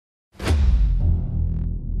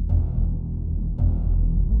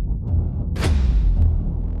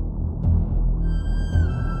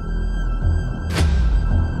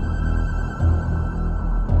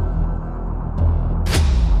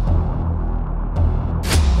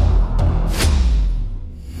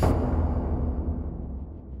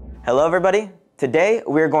Hello everybody. Today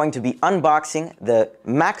we're going to be unboxing the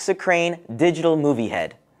Maxicrane digital movie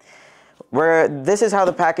head. This is how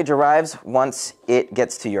the package arrives once it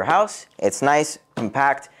gets to your house. It's nice,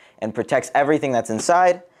 compact, and protects everything that's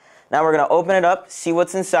inside. Now we're going to open it up, see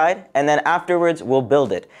what's inside, and then afterwards we'll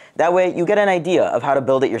build it. That way you get an idea of how to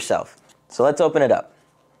build it yourself. So let's open it up.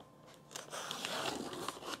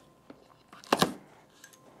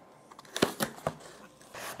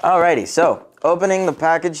 Alrighty, so opening the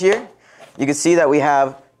package here, you can see that we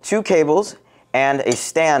have two cables and a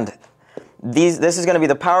stand. This is going to be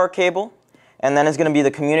the power cable, and then it's going to be the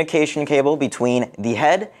communication cable between the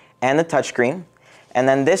head and the touchscreen. And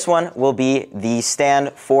then this one will be the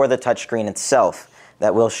stand for the touchscreen itself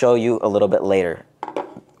that we'll show you a little bit later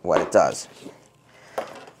what it does.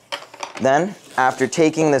 Then, after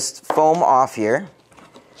taking this foam off here,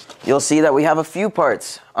 you'll see that we have a few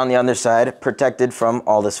parts on the underside protected from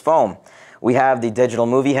all this foam. We have the digital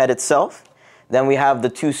movie head itself. Then we have the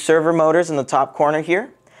two servo motors in the top corner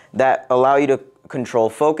here that allow you to control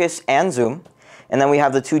focus and zoom. And then we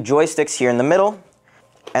have the two joysticks here in the middle.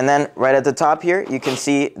 And then right at the top here, you can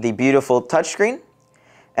see the beautiful touchscreen.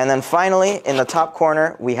 And then finally, in the top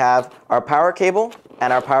corner, we have our power cable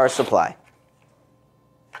and our power supply.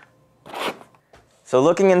 So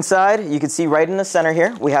looking inside, you can see right in the center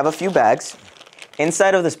here, we have a few bags.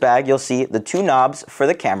 Inside of this bag, you'll see the two knobs for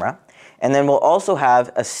the camera, and then we'll also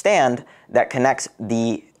have a stand that connects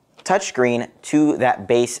the touchscreen to that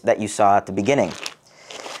base that you saw at the beginning.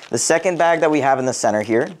 The second bag that we have in the center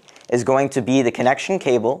here is going to be the connection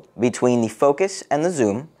cable between the focus and the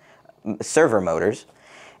zoom servo motors.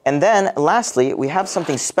 And then lastly, we have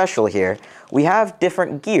something special here. We have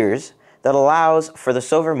different gears that allows for the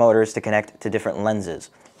servo motors to connect to different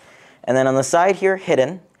lenses. And then on the side here,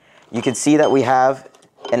 hidden, you can see that we have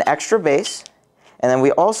an extra base, and then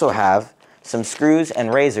we also have some screws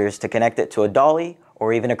and razors to connect it to a dolly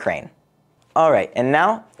or even a crane. All right, and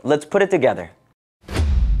now let's put it together.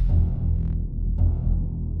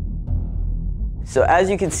 So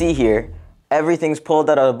as you can see here, everything's pulled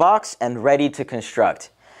out of the box and ready to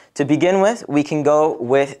construct. To begin with, we can go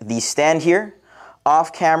with the stand here.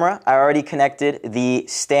 Off camera, I already connected the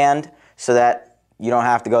stand so that you don't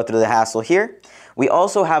have to go through the hassle here. We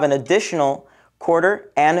also have an additional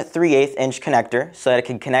 1/4 and 3/8 inch connector so that it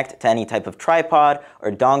can connect to any type of tripod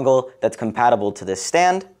or dongle that's compatible to this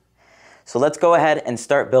stand. So let's go ahead and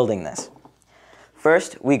start building this.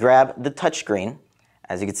 First, we grab the touchscreen,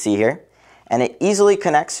 as you can see here, and it easily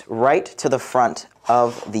connects right to the front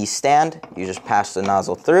of the stand. You just pass the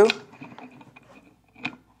nozzle through,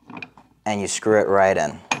 and you screw it right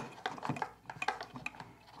in.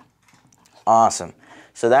 Awesome.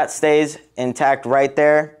 So that stays intact right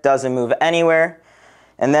there, doesn't move anywhere.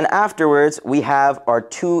 And then afterwards, we have our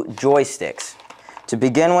two joysticks. To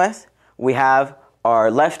begin with, we have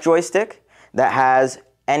our left joystick that has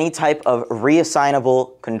any type of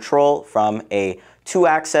reassignable control from a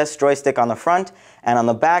 2-axis joystick on the front, and on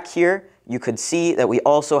the back here, you could see that we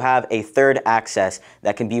also have a 3rd axis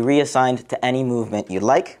that can be reassigned to any movement you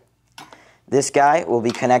like. This guy will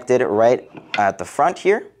be connected right at the front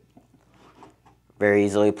here, very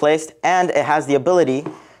easily placed, and it has the ability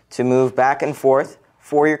to move back and forth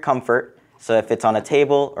for your comfort. So if it's on a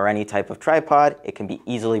table or any type of tripod, it can be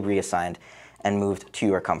easily reassigned and moved to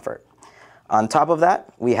your comfort. On top of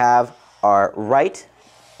that, we have our right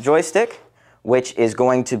joystick, which is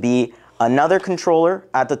going to be another controller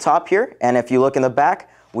at the top here, and if you look in the back,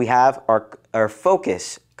 we have our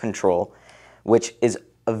focus control, which is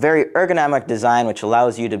a very ergonomic design which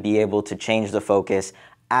allows you to be able to change the focus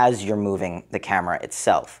as you're moving the camera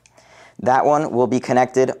itself. That one will be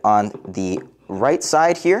connected on the right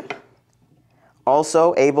side here.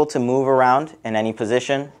 Also able to move around in any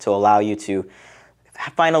position to allow you to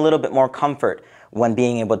find a little bit more comfort when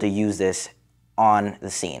being able to use this on the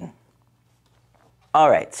scene.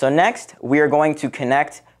 Alright, so next we are going to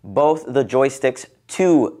connect both the joysticks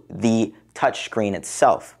to the touchscreen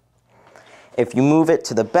itself. If you move it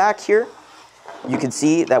to the back here, you can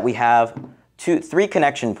see that we have 3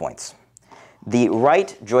 connection points. The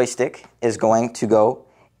right joystick is going to go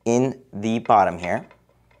in the bottom here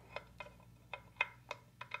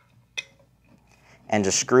and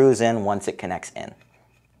just screws in once it connects in,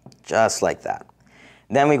 just like that.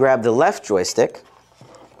 Then we grab the left joystick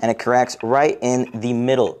and it connects right in the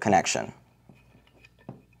middle connection,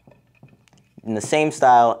 in the same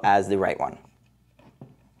style as the right one.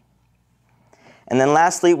 And then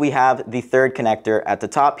lastly, we have the 3rd connector at the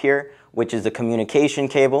top here, which is the communication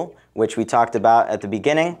cable, which we talked about at the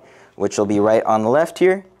beginning, which will be right on the left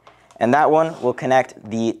here. And that one will connect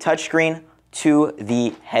the touchscreen to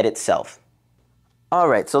the head itself. All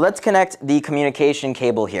right, so let's connect the communication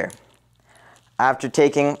cable here. After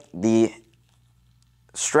taking the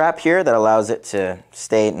strap here that allows it to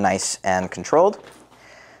stay nice and controlled,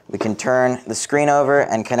 we can turn the screen over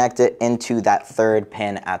and connect it into that third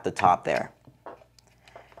pin at the top there.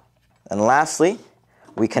 And lastly,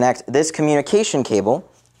 we connect this communication cable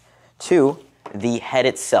to the head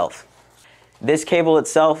itself. This cable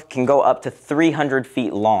itself can go up to 300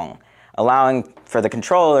 feet long, allowing for the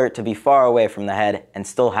controller to be far away from the head and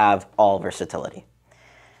still have all versatility.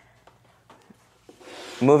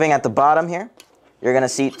 Moving at the bottom here, you're going to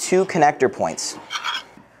see two connector points.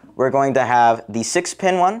 We're going to have the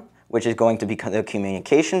 6-pin one, which is going to be the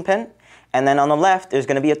communication pin, and then on the left there's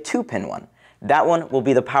going to be a 2-pin one. That one will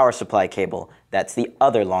be the power supply cable. That's the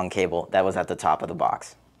other long cable that was at the top of the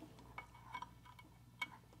box.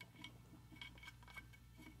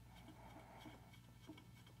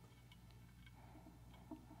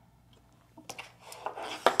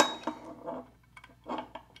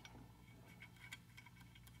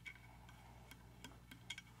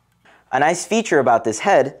 A nice feature about this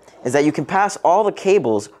head is that you can pass all the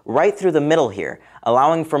cables right through the middle here,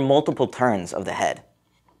 allowing for multiple turns of the head.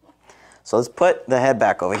 So let's put the head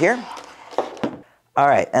back over here. All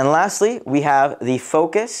right, and lastly, we have the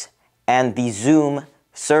focus and the zoom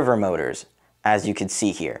servo motors, as you can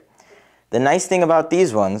see here. The nice thing about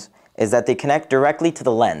these ones is that they connect directly to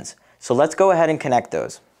the lens. So let's go ahead and connect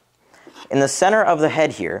those. In the center of the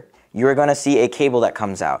head here, you're going to see a cable that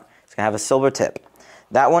comes out. It's going to have a silver tip.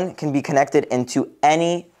 That one can be connected into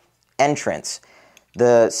any entrance.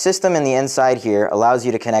 The system in the inside here allows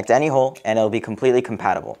you to connect any hole and it'll be completely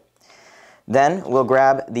compatible. Then we'll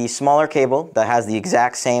grab the smaller cable that has the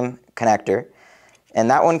exact same connector,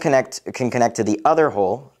 and that one can connect to the other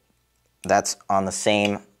hole that's on the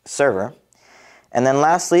same server. And then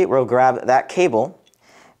lastly, we'll grab that cable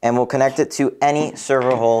and we'll connect it to any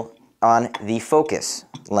servo hole on the focus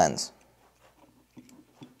lens.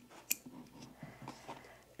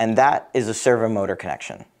 And that is a servo motor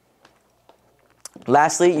connection.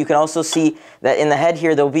 Lastly, you can also see that in the head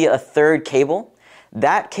here there will be a third cable.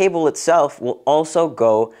 That cable itself will also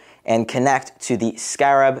go and connect to the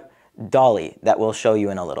Scarab Dolly that we'll show you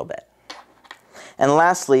in a little bit. And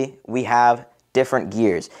lastly, we have different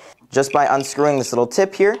gears. Just by unscrewing this little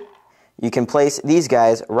tip here, you can place these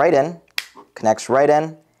guys right in, connects right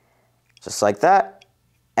in, just like that,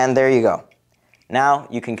 and there you go. Now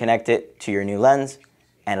you can connect it to your new lens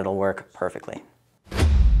and it'll work perfectly.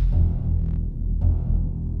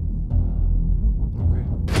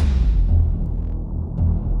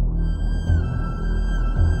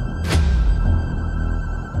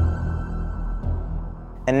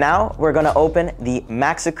 And now we're going to open the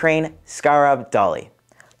Maxicrane Scarab Dolly.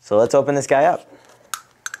 So let's open this guy up.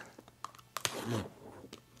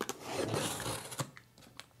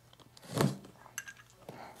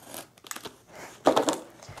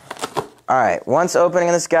 Alright, once opening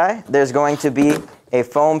this guy, there's going to be a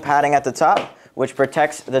foam padding at the top, which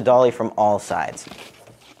protects the dolly from all sides.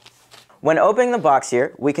 When opening the box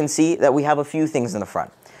here, we can see that we have a few things in the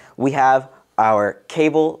front. We have our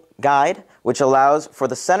cable guide, which allows for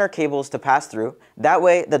the center cables to pass through. That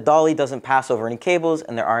way, the dolly doesn't pass over any cables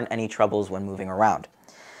and there aren't any troubles when moving around.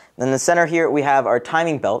 Then in the center here, we have our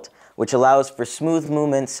timing belt, which allows for smooth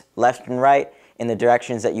movements left and right in the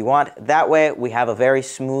directions that you want. That way, we have a very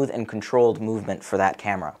smooth and controlled movement for that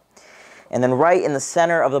camera. And then right in the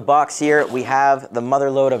center of the box here, we have the mother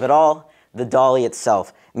lode of it all, the dolly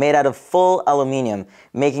itself, made out of full aluminum,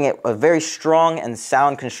 making it a very strong and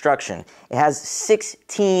sound construction. It has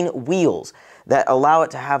 16 wheels that allow it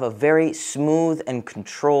to have a very smooth and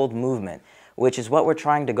controlled movement, which is what we're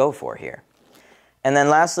trying to go for here. And then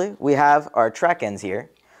lastly, we have our track ends here,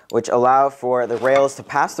 which allow for the rails to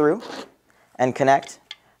pass through and connect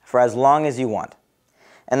for as long as you want.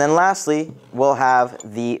 And then lastly, we'll have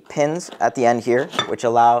the pins at the end here, which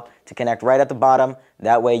allow to connect right at the bottom.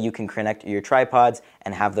 That way you can connect your tripods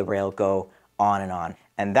and have the rail go on.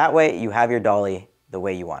 And that way you have your dolly the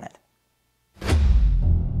way you want it.